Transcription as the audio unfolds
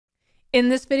In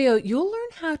this video, you'll learn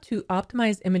how to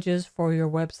optimize images for your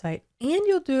website, and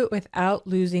you'll do it without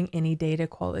losing any data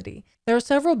quality. There are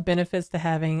several benefits to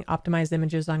having optimized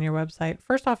images on your website.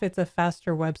 First off, it's a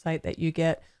faster website that you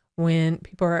get when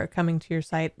people are coming to your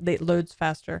site. It loads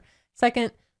faster.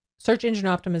 Second, search engine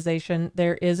optimization.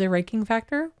 There is a ranking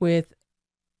factor with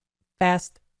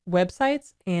fast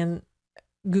websites, and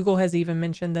Google has even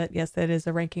mentioned that, yes, that is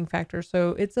a ranking factor.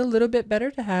 So it's a little bit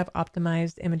better to have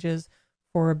optimized images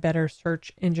for better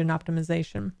search engine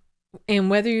optimization. And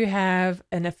whether you have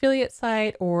an affiliate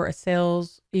site or a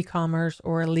sales, e-commerce,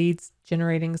 or a leads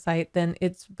generating site, then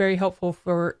it's very helpful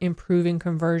for improving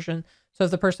conversion. So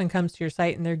if the person comes to your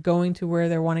site and they're going to where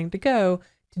they're wanting to go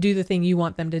to do the thing you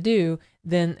want them to do,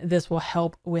 then this will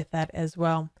help with that as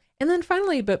well. And then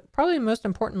finally, but probably most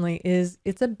importantly, is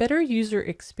it's a better user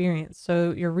experience.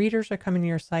 So your readers are coming to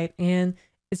your site and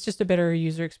it's just a better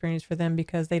user experience for them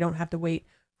because they don't have to wait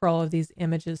for all of these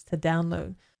images to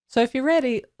download. So if you're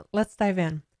ready, let's dive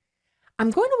in.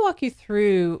 I'm going to walk you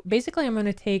through, basically I'm going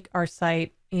to take our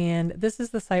site, and this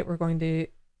is the site we're going to,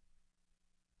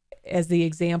 as the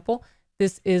example,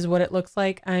 this is what it looks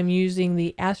like. I'm using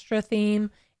the Astra theme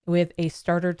with a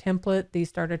starter template. The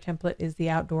starter template is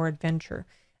the outdoor adventure.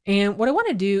 And what I want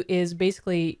to do is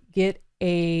basically get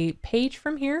a page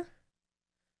from here.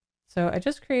 So I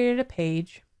just created a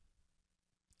page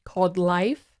called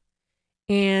Life.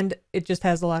 And it just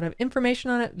has a lot of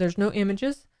information on it. There's no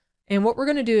images. And what we're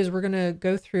going to do is we're going to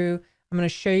go through, I'm going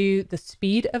to show you the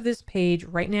speed of this page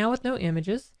right now with no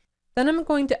images. Then I'm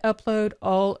going to upload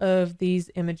all of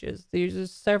these images. These are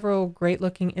several great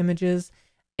looking images.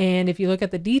 And if you look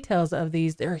at the details of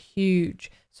these, they're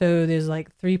huge. So there's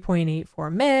like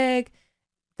 3.84 meg.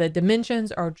 The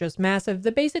dimensions are just massive.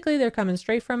 Basically, they're coming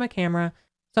straight from a camera.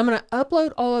 So I'm going to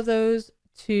upload all of those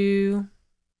to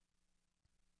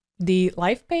the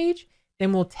Life page,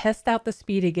 then we'll test out the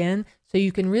speed again so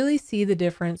you can really see the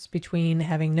difference between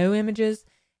having no images,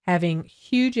 having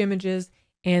huge images,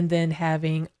 and then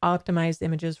having optimized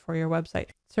images for your website.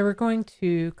 So we're going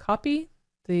to copy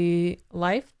the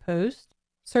Life post,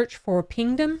 search for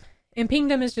Pingdom, and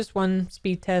Pingdom is just one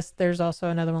speed test. There's also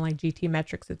another one like GT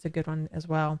Metrics. It's a good one as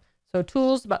well. So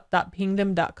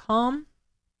tools.pingdom.com,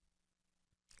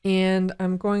 and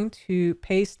I'm going to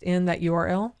paste in that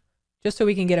URL just so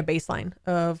we can get a baseline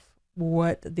of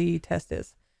what the test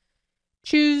is.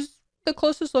 Choose the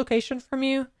closest location from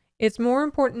you. It's more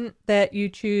important that you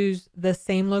choose the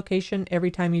same location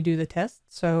every time you do the test.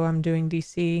 So I'm doing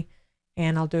DC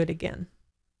and I'll do it again.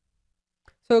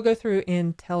 So we'll go through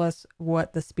and tell us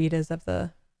what the speed is of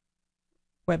the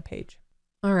web page.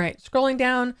 All right, scrolling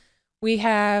down, we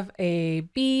have a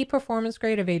B performance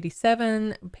grade of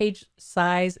 87. Page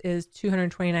size is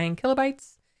 229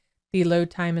 kilobytes. The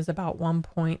load time is about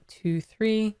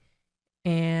 1.23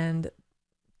 and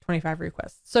 25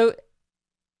 requests. So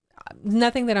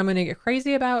nothing that I'm going to get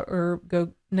crazy about or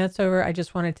go nuts over. I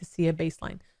just wanted to see a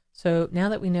baseline. So now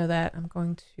that we know that, I'm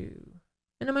going to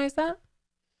minimize that.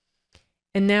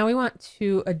 And now we want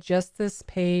to adjust this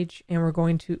page and we're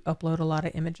going to upload a lot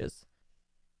of images.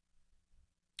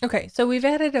 Okay, so we've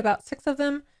added about 6 of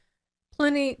them.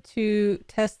 Plenty to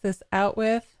test this out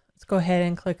with. Let's go ahead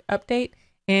and click update.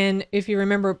 And if you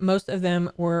remember, most of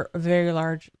them were very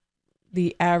large.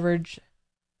 The average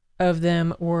of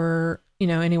them were,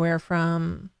 anywhere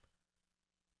from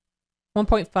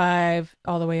 1.5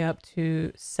 all the way up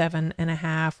to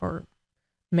 7.5 or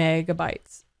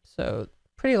megabytes. So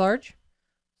pretty large.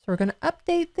 So we're going to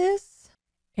update this.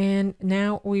 And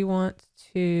now we want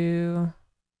to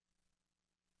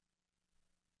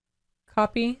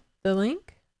copy the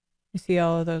link. You see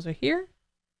all of those are here.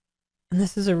 And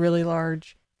this is a really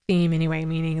large theme anyway,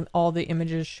 meaning all the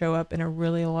images show up in a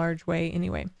really large way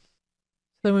anyway. So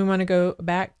then we want to go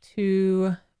back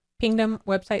to Pingdom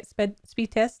website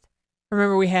speed test.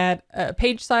 Remember, we had a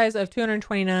page size of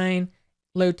 229,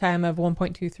 load time of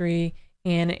 1.23,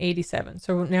 and 87.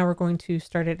 So now we're going to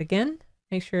start it again.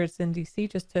 Make sure it's in DC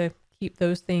just to keep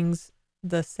those things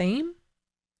the same.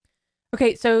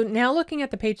 Okay, so now looking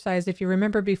at the page size, if you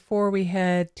remember before we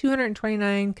had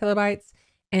 229 kilobytes,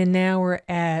 and now we're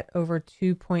at over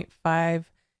 2.5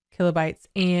 kilobytes.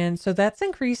 And so that's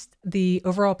increased the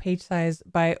overall page size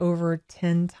by over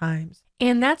 10 times.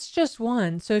 And that's just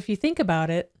one. So if you think about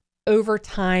it, over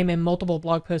time and multiple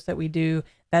blog posts that we do,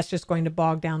 that's just going to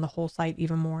bog down the whole site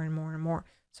even more and more and more.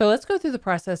 So let's go through the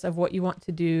process of what you want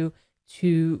to do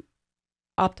to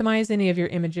optimize any of your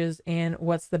images and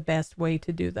what's the best way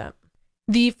to do that.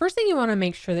 The first thing you want to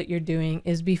make sure that you're doing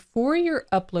is before you're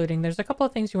uploading, there's a couple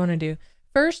of things you want to do.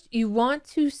 First, you want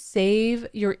to save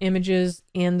your images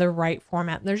in the right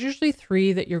format. There's usually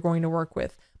 3 that you're going to work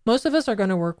with. Most of us are going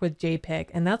to work with JPEG,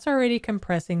 and that's already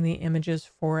compressing the images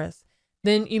for us.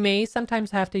 Then you may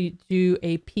sometimes have to do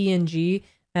a PNG.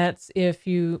 That's if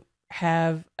you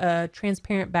have a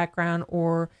transparent background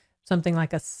or something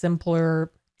like a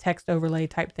simpler text overlay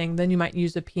type thing, then you might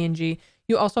use a PNG.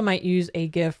 You also might use a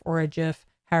GIF or a GIF,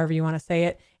 however you want to say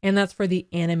it, and that's for the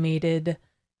animated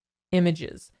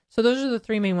images. So those are the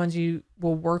three main ones you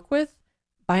will work with.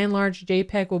 By and large,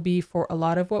 JPEG will be for a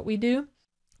lot of what we do.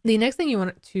 The next thing you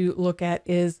want to look at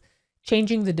is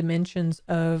changing the dimensions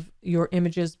of your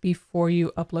images before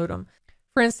you upload them.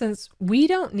 For instance, we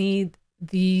don't need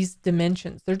these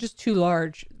dimensions. They're just too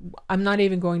large. I'm not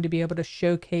even going to be able to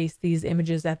showcase these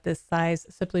images at this size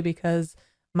simply because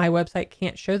my website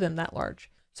can't show them that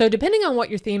large. So depending on what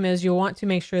your theme is, you'll want to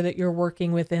make sure that you're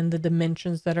working within the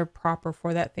dimensions that are proper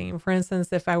for that theme. For instance,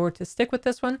 if I were to stick with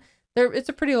this one, it's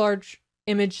a pretty large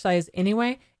image size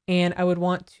anyway, and I would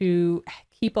want to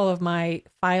keep all of my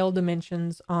file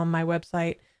dimensions on my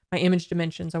website, my image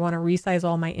dimensions. I want to resize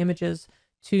all my images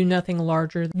to nothing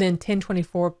larger than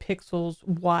 1024 pixels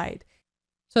wide.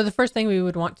 So the first thing we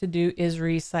would want to do is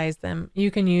resize them. You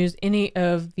can use any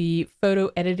of the photo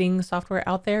editing software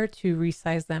out there to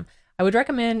resize them. I would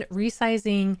recommend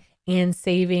resizing and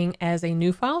saving as a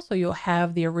new file, so you'll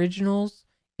have the originals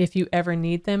if you ever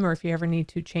need them or if you ever need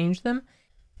to change them.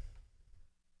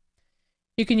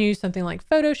 You can use something like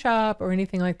Photoshop or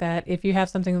anything like that. If you have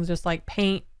something just like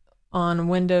Paint on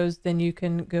Windows, then you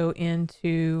can go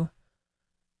into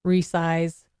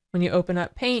resize. When you open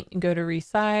up Paint, you go to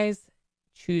resize,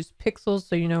 choose pixels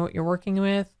so you know what you're working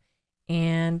with.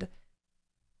 And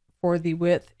for the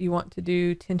width, you want to do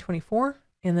 1024,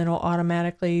 and then it'll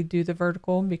automatically do the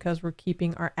vertical because we're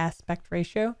keeping our aspect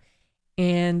ratio.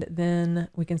 And then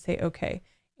we can say okay.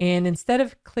 And instead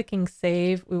of clicking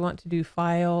save, we want to do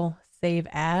File, Save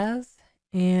As,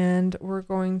 and we're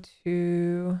going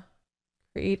to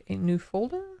create a new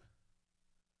folder,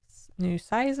 new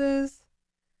sizes,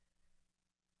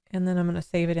 and then I'm going to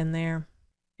save it in there. And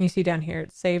you see down here,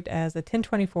 it's saved as a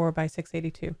 1024 by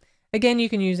 682. Again, you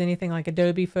can use anything like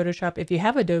Adobe, Photoshop. If you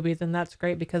have Adobe, then that's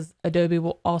great because Adobe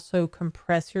will also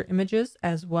compress your images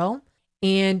as well.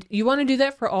 And you want to do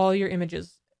that for all your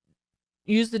images.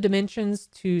 Use the dimensions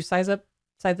to size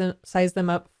them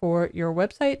up for your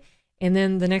website. And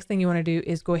then the next thing you want to do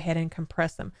is go ahead and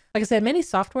compress them. Like I said, many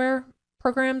software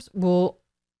programs will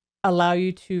allow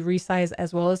you to resize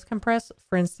as well as compress.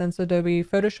 For instance, Adobe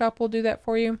Photoshop will do that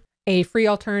for you. A free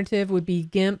alternative would be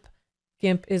GIMP.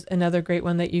 GIMP is another great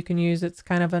one that you can use. It's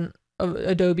kind of an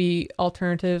Adobe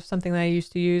alternative, something that I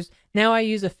used to use. Now I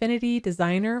use Affinity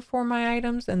Designer for my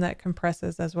items, and that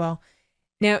compresses as well.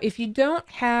 Now, if you don't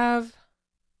have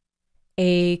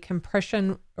a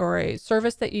compression or a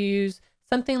service that you use,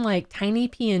 something like Tiny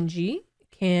PNG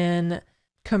can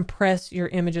compress your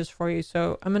images for you.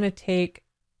 So I'm going to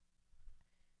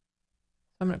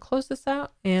close this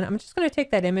out, and I'm just going to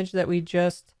take that image that we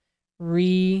just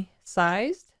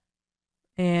resized,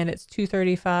 and it's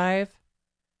 235.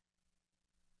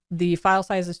 The file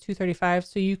size is 235.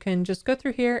 So you can just go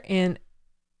through here and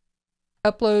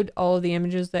upload all of the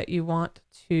images that you want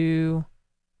to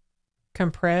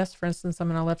compress. For instance, I'm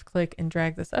going to left click and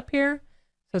drag this up here.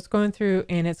 So it's going through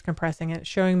and it's compressing it,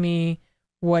 showing me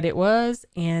what it was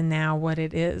and now what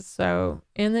it is. So,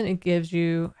 and then it gives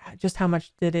you just how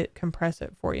much did it compress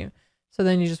it for you. So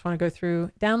then you just want to go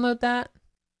through, download that.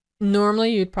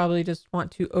 Normally you'd probably just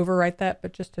want to overwrite that,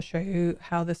 but just to show you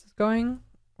how this is going,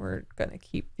 we're going to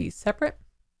keep these separate.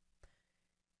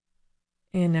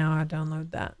 And now I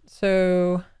download that.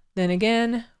 So then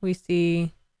again, we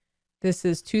see this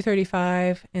is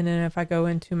 235. And then if I go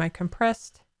into my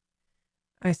compressed,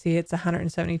 I see it's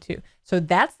 172. So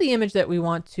that's the image that we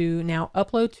want to now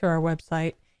upload to our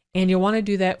website. And you'll want to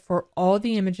do that for all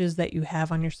the images that you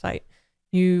have on your site.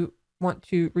 You want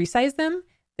to resize them,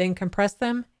 then compress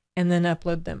them, and then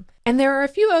upload them. And there are a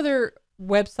few other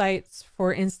websites.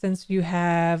 For instance, you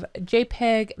have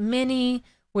JPEG Mini,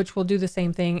 which will do the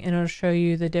same thing, and it'll show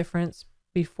you the difference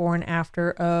before and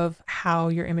after of how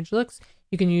your image looks.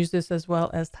 You can use this as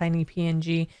well as Tiny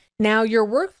PNG. Now your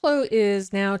workflow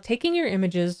is now taking your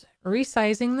images,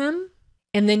 resizing them,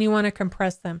 and then you want to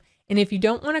compress them. And if you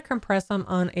don't want to compress them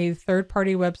on a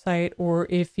third-party website, or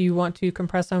if you want to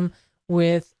compress them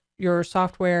with your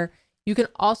software, you can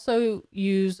also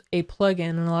use a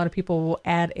plugin, and a lot of people will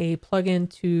add a plugin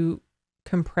to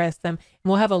compress them. And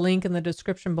we'll have a link in the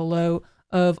description below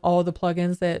of all the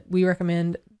plugins that we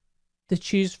recommend to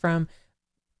choose from.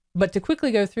 But to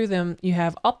quickly go through them, you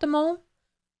have Optimal.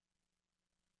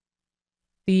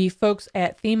 The folks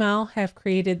at Themile have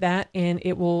created that, and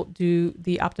it will do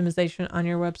the optimization on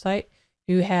your website.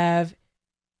 You have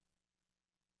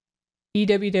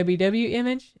EWWW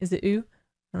image. Is it OO?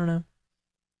 I don't know.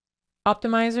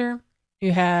 Optimizer.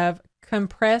 You have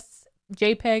compress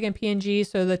JPEG and PNG.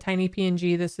 So the tiny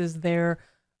PNG, this is their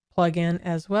plugin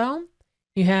as well.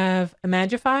 You have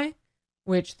Imagify,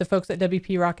 which the folks at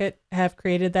WP Rocket have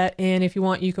created that. And if you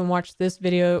want, you can watch this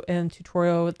video and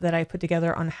tutorial that I put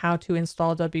together on how to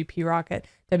install WP Rocket.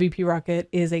 WP Rocket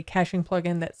is a caching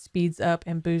plugin that speeds up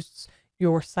and boosts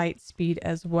your site speed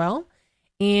as well.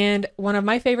 And one of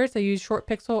my favorites, I use Short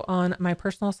Pixel on my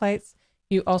personal sites.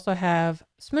 You also have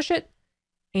Smush It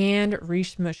and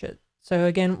Resmush It. So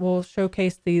again, we'll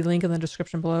showcase the link in the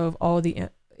description below of all the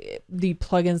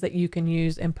plugins that you can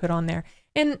use and put on there.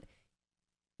 And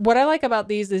what I like about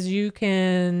these is you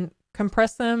can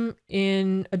compress them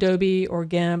in Adobe or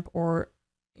GIMP or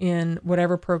in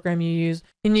whatever program you use,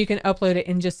 and you can upload it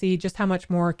and just see just how much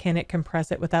more can it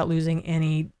compress it without losing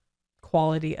any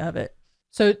quality of it.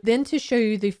 So then to show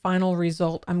you the final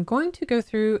result, I'm going to go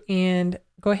through and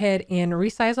go ahead and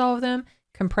resize all of them,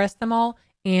 compress them all,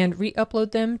 and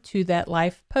re-upload them to that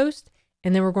live post.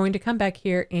 And then we're going to come back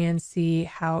here and see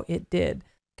how it did.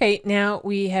 Okay, now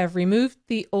we have removed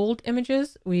the old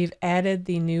images. We've added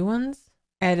the new ones,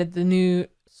 added the new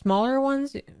smaller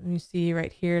ones. You see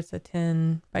right here, it's a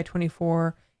 10 by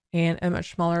 24 and a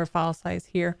much smaller file size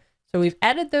here. So we've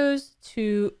added those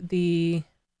to the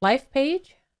live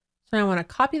page. So now I want to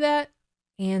copy that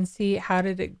and see how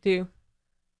did it do.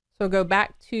 So go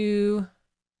back to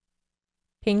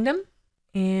Pingdom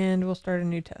and we'll start a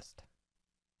new test.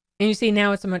 And you see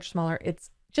now it's a much smaller. It's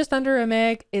just under a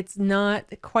meg. It's not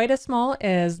quite as small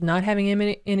as not having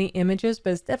any images,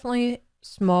 but it's definitely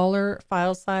smaller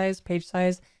file size, page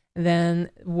size than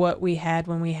what we had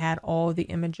when we had all the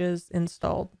images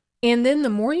installed. And then the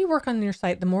more you work on your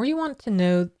site, the more you want to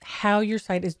know how your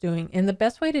site is doing. And the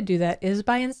best way to do that is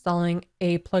by installing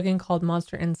a plugin called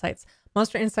Monster Insights.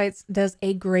 Monster Insights does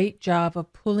a great job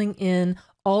of pulling in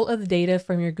all of the data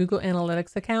from your Google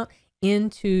Analytics account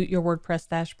into your WordPress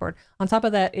dashboard. On top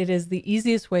of that, it is the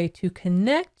easiest way to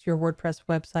connect your WordPress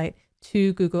website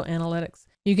to Google Analytics.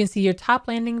 You can see your top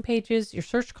landing pages, your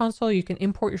search console. You can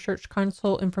import your search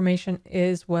console information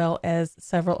as well as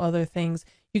several other things.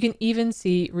 You can even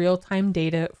see real-time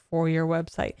data for your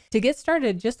website. To get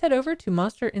started, just head over to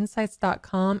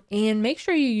monsterinsights.com and make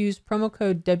sure you use promo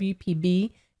code WPBVIP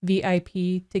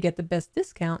to get the best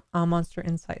discount on Monster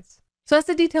Insights. So that's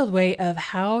a detailed way of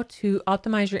how to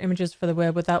optimize your images for the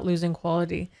web without losing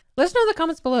quality. Let us know in the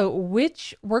comments below,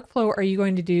 which workflow are you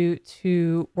going to do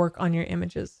to work on your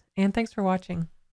images? And thanks for watching.